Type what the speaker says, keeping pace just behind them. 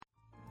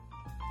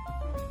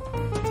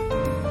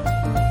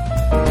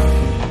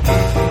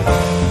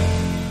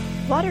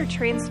are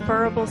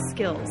transferable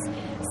skills.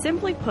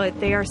 Simply put,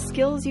 they are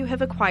skills you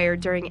have acquired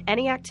during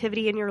any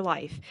activity in your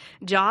life.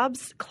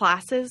 Jobs,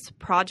 classes,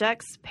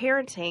 projects,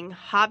 parenting,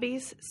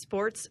 hobbies,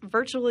 sports,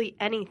 virtually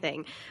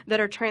anything that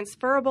are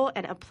transferable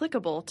and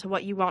applicable to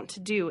what you want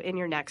to do in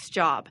your next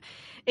job.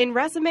 In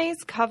resumes,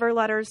 cover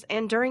letters,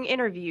 and during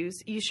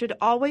interviews, you should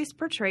always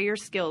portray your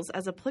skills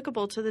as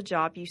applicable to the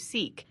job you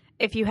seek.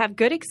 If you have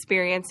good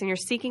experience and you're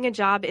seeking a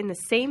job in the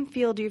same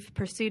field you've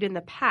pursued in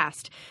the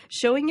past,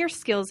 showing your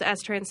skills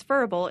as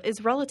transferable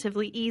is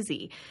relatively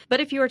easy. But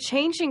if you are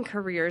changing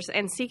careers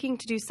and seeking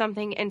to do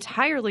something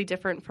entirely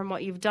different from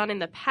what you've done in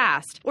the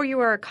past, or you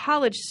are a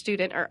college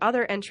student or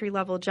other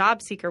entry-level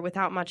job seeker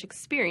without much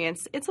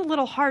experience, it's a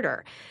little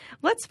harder.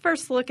 Let's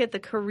first look at the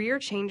career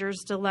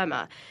changer's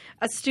dilemma.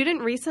 A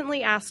student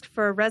recently asked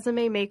for a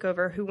resume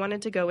makeover who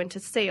wanted to go into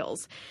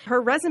sales.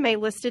 Her resume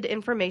listed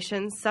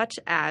information such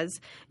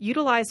as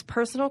utilize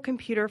personal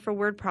computer for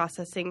word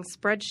processing,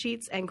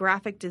 spreadsheets, and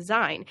graphic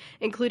design,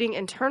 including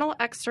internal,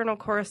 external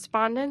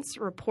correspondence,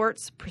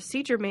 reports,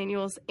 procedure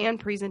manuals,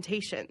 and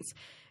presentations.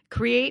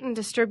 Create and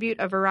distribute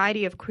a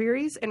variety of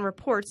queries and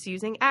reports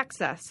using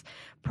Access.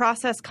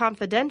 Process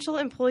confidential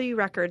employee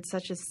records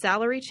such as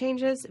salary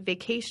changes,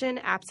 vacation,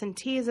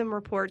 absenteeism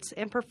reports,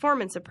 and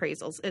performance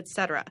appraisals,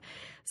 etc.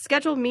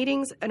 Schedule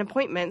meetings and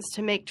appointments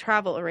to make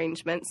travel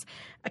arrangements.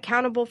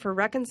 Accountable for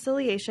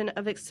reconciliation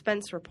of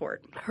expense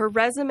report. Her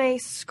resume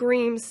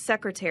screams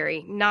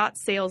secretary, not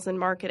sales and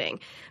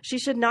marketing. She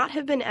should not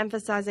have been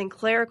emphasizing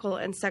clerical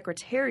and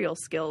secretarial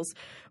skills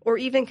or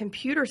even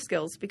computer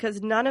skills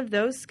because none of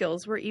those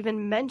skills were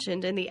even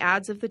mentioned in the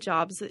ads of the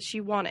jobs that she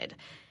wanted.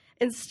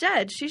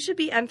 Instead, she should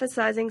be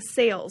emphasizing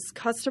sales,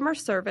 customer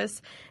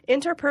service,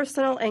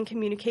 interpersonal, and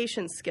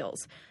communication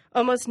skills.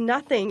 Almost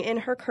nothing in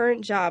her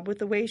current job with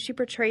the way she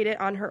portrayed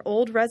it on her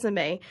old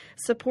resume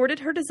supported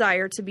her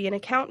desire to be an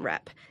account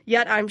rep.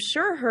 Yet I'm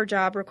sure her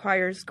job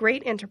requires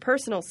great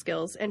interpersonal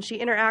skills and she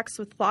interacts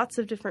with lots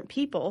of different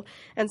people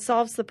and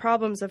solves the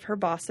problems of her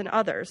boss and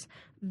others.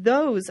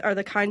 Those are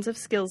the kinds of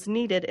skills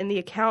needed in the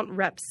account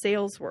rep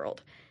sales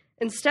world.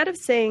 Instead of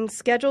saying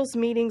schedules,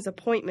 meetings,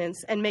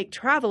 appointments, and make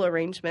travel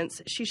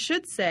arrangements, she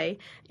should say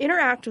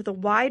interact with a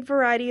wide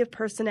variety of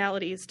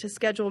personalities to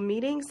schedule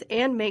meetings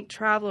and make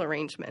travel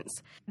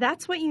arrangements.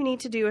 That's what you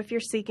need to do if you're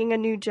seeking a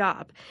new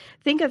job.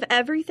 Think of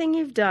everything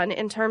you've done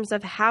in terms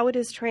of how it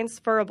is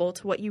transferable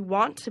to what you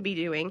want to be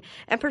doing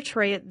and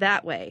portray it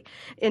that way.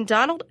 In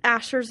Donald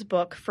Asher's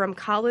book, From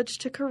College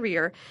to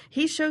Career,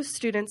 he shows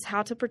students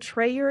how to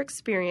portray your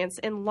experience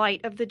in light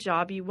of the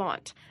job you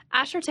want.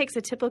 Asher takes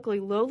a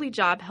typically lowly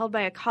job held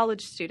by a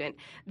college student,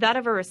 that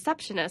of a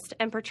receptionist,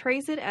 and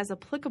portrays it as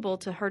applicable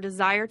to her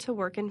desire to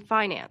work in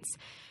finance.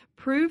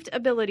 Proved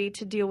ability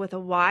to deal with a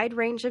wide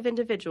range of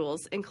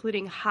individuals,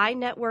 including high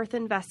net worth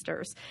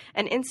investors,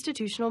 an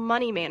institutional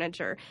money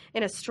manager,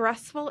 in a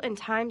stressful and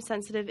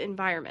time-sensitive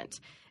environment.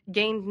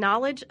 Gained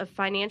knowledge of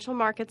financial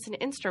markets and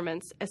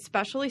instruments,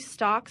 especially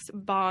stocks,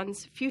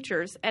 bonds,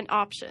 futures, and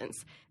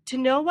options. To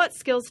know what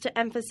skills to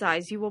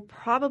emphasize, you will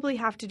probably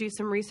have to do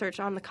some research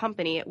on the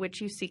company at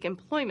which you seek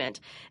employment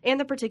and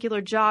the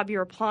particular job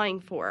you're applying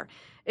for.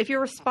 If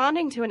you're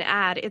responding to an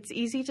ad, it's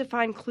easy to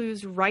find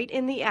clues right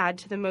in the ad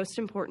to the most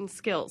important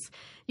skills.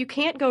 You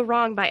can't go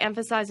wrong by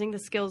emphasizing the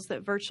skills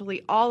that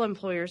virtually all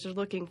employers are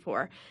looking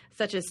for,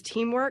 such as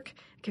teamwork,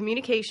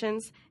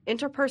 communications,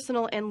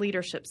 interpersonal, and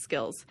leadership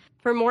skills.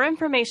 For more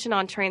information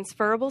on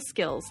transferable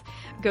skills,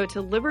 go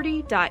to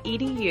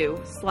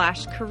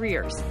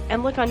liberty.edu/careers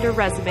and look under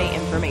resume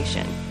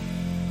information.